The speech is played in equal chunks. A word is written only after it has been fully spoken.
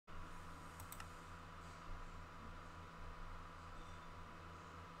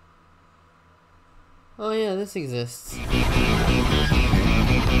Oh yeah, this exists. I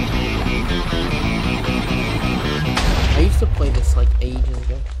used to play this like ages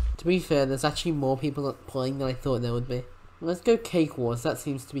ago. To be fair, there's actually more people playing than I thought there would be. Let's go Cake Wars, that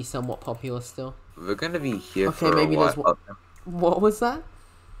seems to be somewhat popular still. We're gonna be here Okay, for maybe a while. there's one. What was that?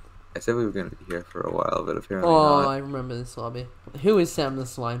 I said we were gonna be here for a while, but apparently Oh, not. I remember this lobby. Who is Sam the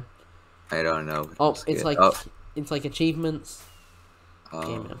Slime? I don't know. Oh, it's like achievements.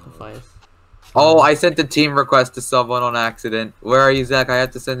 Game amplifiers. Oh, I sent a team request to someone on accident. Where are you, Zach? I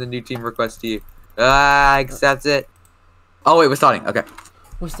have to send a new team request to you. Ah, accept it. Oh wait, we're starting. Okay.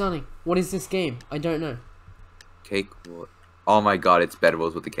 We're starting. What is this game? I don't know. Cake. Oh my god, it's Bed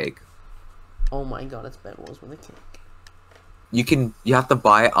Wars with the cake. Oh my god, it's Bed Wars with a cake. You have to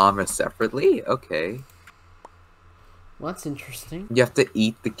buy armor separately? Okay. Well, that's interesting. You have to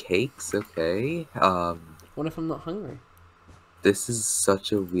eat the cakes? Okay. What if I'm not hungry? This is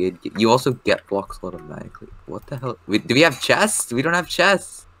such a weird game. You also get blocks automatically. What the hell? Do we have chests? We don't have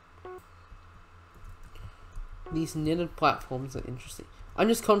chests. These knitted platforms are interesting. I'm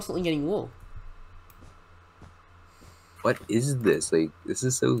just constantly getting wool. What is this? Like, this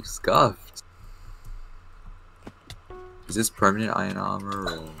is so scuffed. Is this permanent iron armor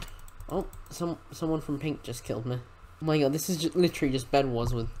or... Oh, someone from Pink just killed me. Oh my god, this is literally just Bed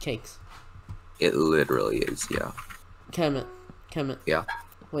Wars with cakes. It literally is, yeah. Kermit. Yeah.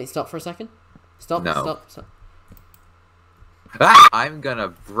 Wait, stop for a second. Stop, no. Stop. Ah! I'm gonna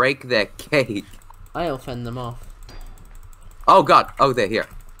break that cake. I'll fend them off. Oh god. Oh, they're here.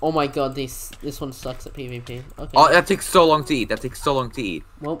 Oh my god, this one sucks at PvP. Okay. Oh, that takes so long to eat.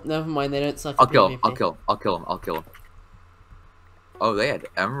 Well, never mind, they don't suck I'll at kill PvP. him. I'll kill him. Oh, they had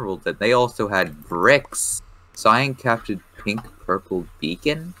emeralds, and they also had bricks. Cyan captured pink, purple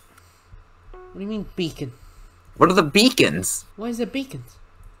beacon? What do you mean, beacon? What are the beacons? Why is there beacons?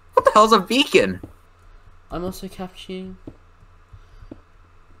 What the hell's a beacon? I'm also capturing...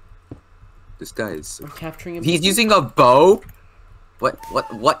 This guy is... I'm capturing a He's beacon? using a bow? What?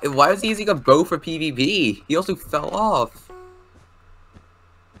 Why was he using a bow for PvP? He also fell off.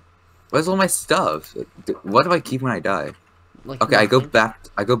 Where's all my stuff? What do I keep when I die? Like okay, nothing.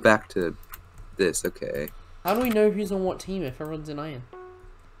 I go back to this, okay. How do we know who's on what team if everyone's in iron?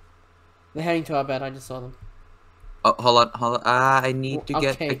 They're heading to our bed, I just saw them. Oh, hold on. Ah, I need to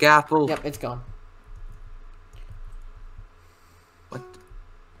get a gapple. Yep, it's gone. What?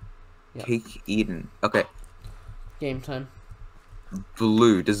 Yep. Cake eaten. Okay. Game time.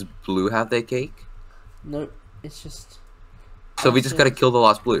 Blue. Does blue have their cake? Nope, it's just... So we just gotta kill the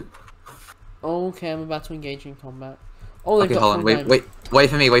last blue. Okay, I'm about to engage in combat. Oh, they've okay, got hold on. Wait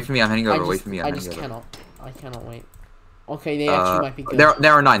for me. I'm heading over. Wait for me. I cannot wait. Okay, they actually might be good.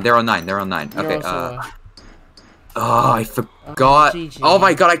 They're on 9. Okay. Oh, I forgot. Oh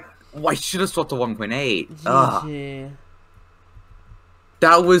my god, I should have swapped to 1.8.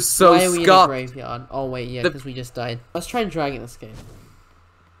 That was so Why are we in a scuffed. graveyard? Oh wait, yeah, because we just died. Let's try Dragon Escape.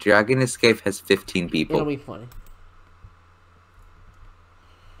 Dragon Escape has 15 people. It'll be funny.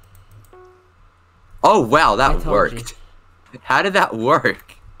 Oh wow, that worked. How did that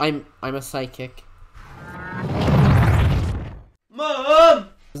work? I'm a psychic. Mom!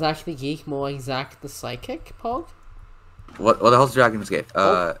 Is actually Geek more like Zach the Psychic, Pog? What the hell's Dragon Escape?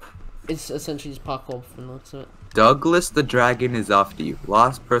 It's essentially just parkour from the looks of it. Douglas the Dragon is after you.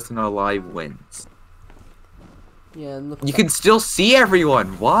 Last person alive wins. Yeah, and look You can still see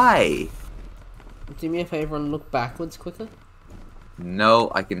everyone. Why? Do me a favor and look backwards quicker.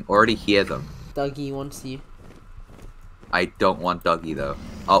 No, I can already hear them. Dougie wants you. I don't want Dougie though.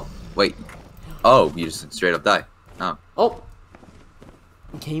 Oh, wait. Oh, you just straight up die. Oh. Oh!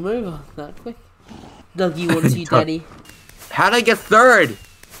 Game over that quick. Dougie wants you, daddy. How did I get third?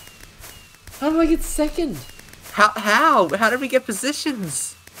 How did I get second? How? How did we get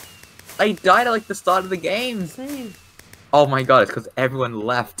positions? I died at like the start of the game. Same. Oh my god, it's because everyone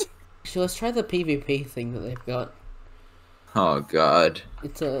left. So let's try the PvP thing that they've got. Oh god.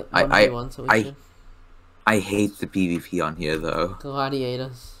 It's a 1v1 solution. I hate the PvP on here though.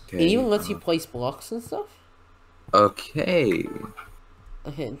 Gladiators. Okay, It even lets you place blocks and stuff. Okay.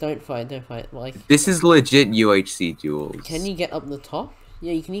 Okay, don't fight. Like, This is legit UHC duels. can you get up the top?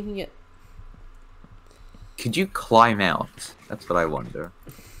 Yeah, you can even get... Could you climb out? That's what I wonder.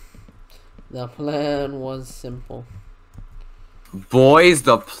 The plan was simple. Boys,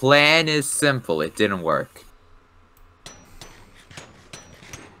 the plan is simple. It didn't work.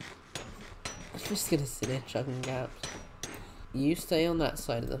 I'm just gonna sit here chugging gaps. You stay on that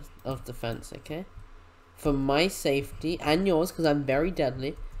side of the fence, okay? For my safety and yours, because I'm very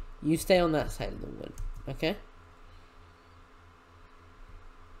deadly, you stay on that side of the wood, okay?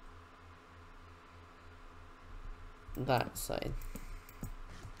 that side.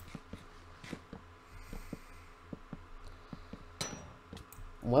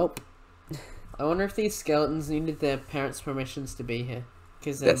 Well, I wonder if these skeletons needed their parents' permissions to be here.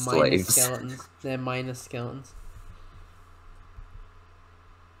 Because they're minor skeletons. They're minor skeletons.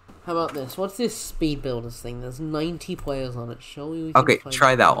 How about this? What's this speed builders thing? There's 90 players on it. Surely we can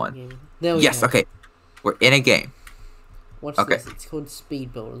try that one. There we go. Okay. We're in a game. What's this? It's called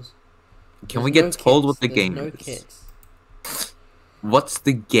speed builders. Can we get told what the game no is? Kits. What's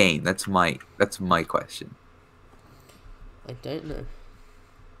the game? That's my question. I don't know.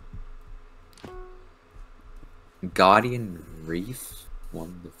 Guardian Reef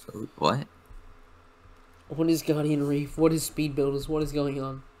won the vote. What? What is Guardian Reef? What is speed builders? What is going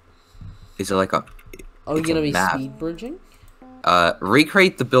on? Is it like a? Are we gonna be speed bridging?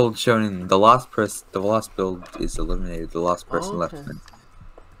 Recreate the build shown in the last build is eliminated. The last person left.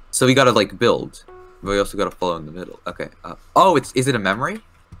 So we gotta like build, but we also gotta follow in the middle. Okay. Oh, is it a memory?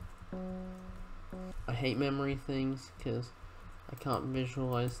 I hate memory things because I can't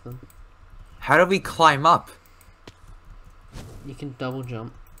visualize them. How do we climb up? You can double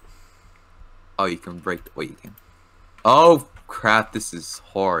jump. Oh, you can break. Wait, you can. Oh crap! This is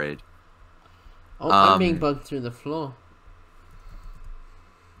horrid. Oh, I'm being bugged through the floor.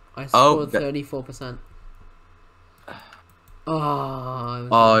 I scored 34%.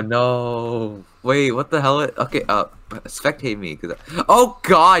 Oh no! Wait, what the hell? Okay, spectate me, cause oh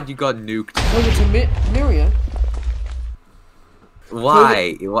god, you got nuked. Toga to Miria.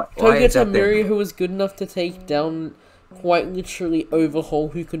 Why? Toga to Miria, who was good enough to take down quite literally Overhaul,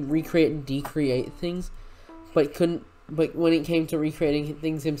 who could recreate and decreate things, but couldn't. But when it came to recreating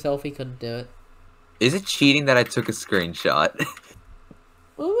things himself, he couldn't do it. Is it cheating that I took a screenshot?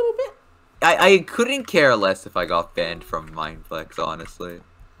 A little bit. I couldn't care less if I got banned from Mineplex, honestly.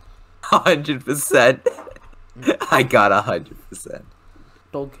 100%. I got 100%.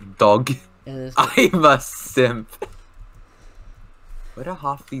 Dog. I'm a simp. Where do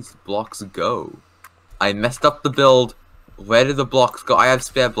half these blocks go? I messed up the build. Where did the blocks go? I have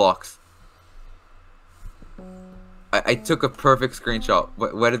spare blocks. I took a perfect screenshot.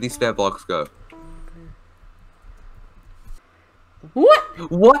 Where did these spare blocks go?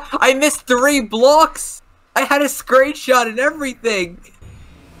 What? What? I missed 3 blocks! I had a screenshot and everything!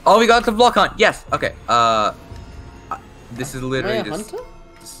 Oh, we got the block hunt! Yes! Okay, this is literally just... Hunter?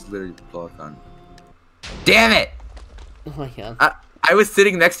 This is literally the block hunt. Damn it! Oh my god. I was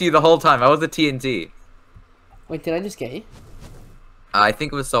sitting next to you the whole time. I was a TNT. Wait, did I just get you? I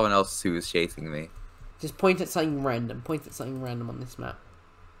think it was someone else who was chasing me. Just point at something random. Point at something random on this map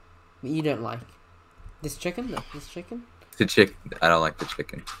that you don't like. This chicken? No, this chicken? The chicken. I don't like the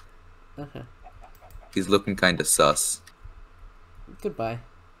chicken. Okay. He's looking kind of sus. Goodbye.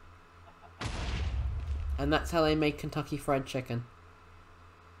 And that's how they make Kentucky Fried Chicken.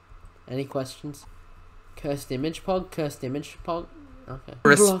 Any questions? Cursed image pog? Cursed image pog? Okay.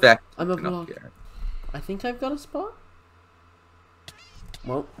 Respect. I'm a block. I think I've got a spot.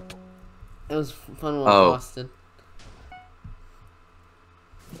 Well, it was fun while it lasted.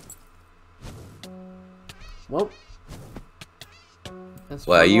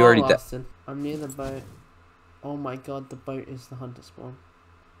 Well, you already lasted. I'm near the boat. Oh my god, the boat is the hunter spawn.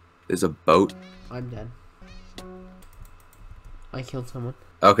 There's a boat? I'm dead. I killed someone.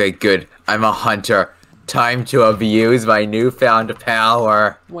 Okay, good. I'm a hunter. Time to abuse my newfound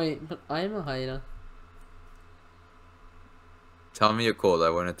power. Wait, but I'm a hider. Tell me you're cold. I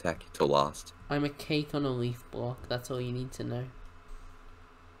won't attack you till last. I'm a cake on a leaf block. That's all you need to know.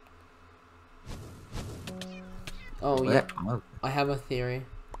 Oh, yeah. I have a theory.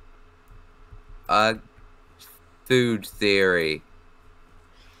 Food theory.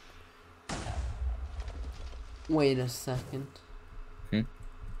 Wait a second.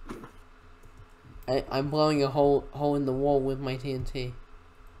 I'm blowing a hole in the wall with my TNT.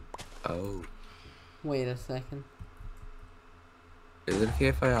 Oh. Wait a second. Is it okay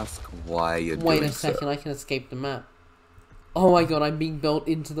if I ask why you're doing Wait a second, I can escape the map. Oh my god, I'm being built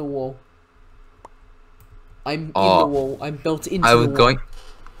into the wall. I'm in the wall. I'm built into the wall.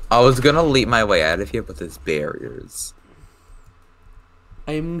 I was gonna leap my way out of here, but there's barriers.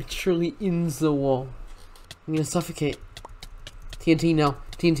 I am literally in the wall. I'm gonna suffocate. TNT now.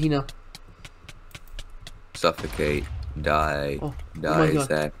 TNT now. Suffocate. Die. Oh die, my god.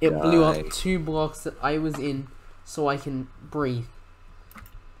 Zach, it die. blew up 2 blocks that I was in so I can breathe.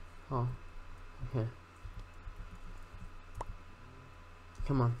 Oh. Okay.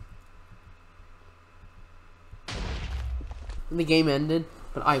 Come on. The game ended,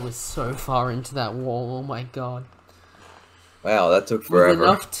 but I was so far into that wall. Oh my god. Wow, that took With forever.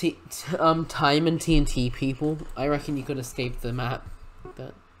 enough time and TNT people, I reckon you could escape the map.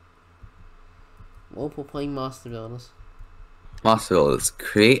 But well, we're playing Master Builders. Master Builders,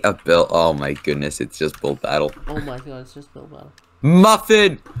 create a build. Oh my goodness, it's just build battle. Oh my god, it's just build battle.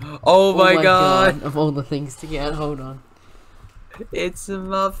 Muffin! Oh my god! Of all the things to get, hold on. It's a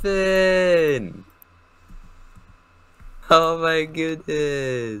muffin! Oh my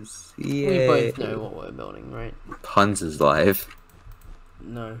goodness! Yay. We both know what we're building, right? Puns is live.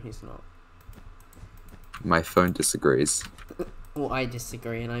 No, he's not. My phone disagrees. Well, I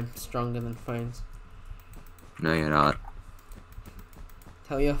disagree, and I'm stronger than phones. No, you're not.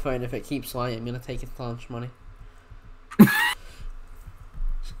 Tell your phone if it keeps lying, I'm gonna take its lunch money.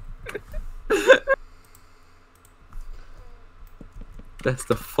 That's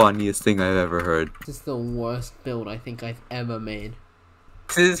the funniest thing I've ever heard. This is the worst build I think I've ever made.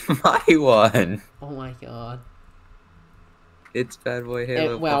 This is my one. Oh my god. It's Bad Boy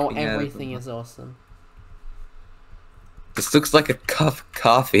Halo. Wow, everything is awesome. This looks like a cup of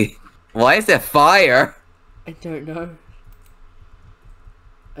coffee. Why is there fire? I don't know.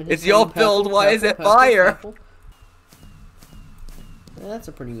 It's your build, why is it fire? Purple. Yeah, that's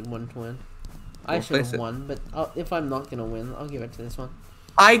a pretty good one to win. I should have won, but if I'm not gonna win, I'll give it to this one.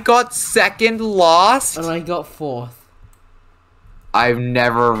 I got second, lost. And I got fourth. I'm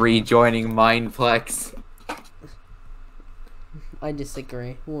never rejoining Mineplex. I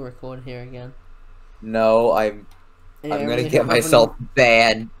disagree. We'll record here again. No, I'm gonna get myself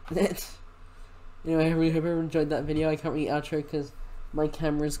banned. Anyway, I really hope everyone enjoyed that video. I can't really outro because my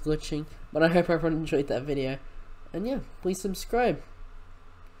camera's glitching, but I hope everyone enjoyed that video. And yeah, please subscribe.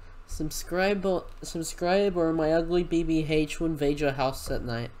 Subscribe or my ugly BBH will invade your house at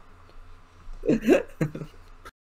night.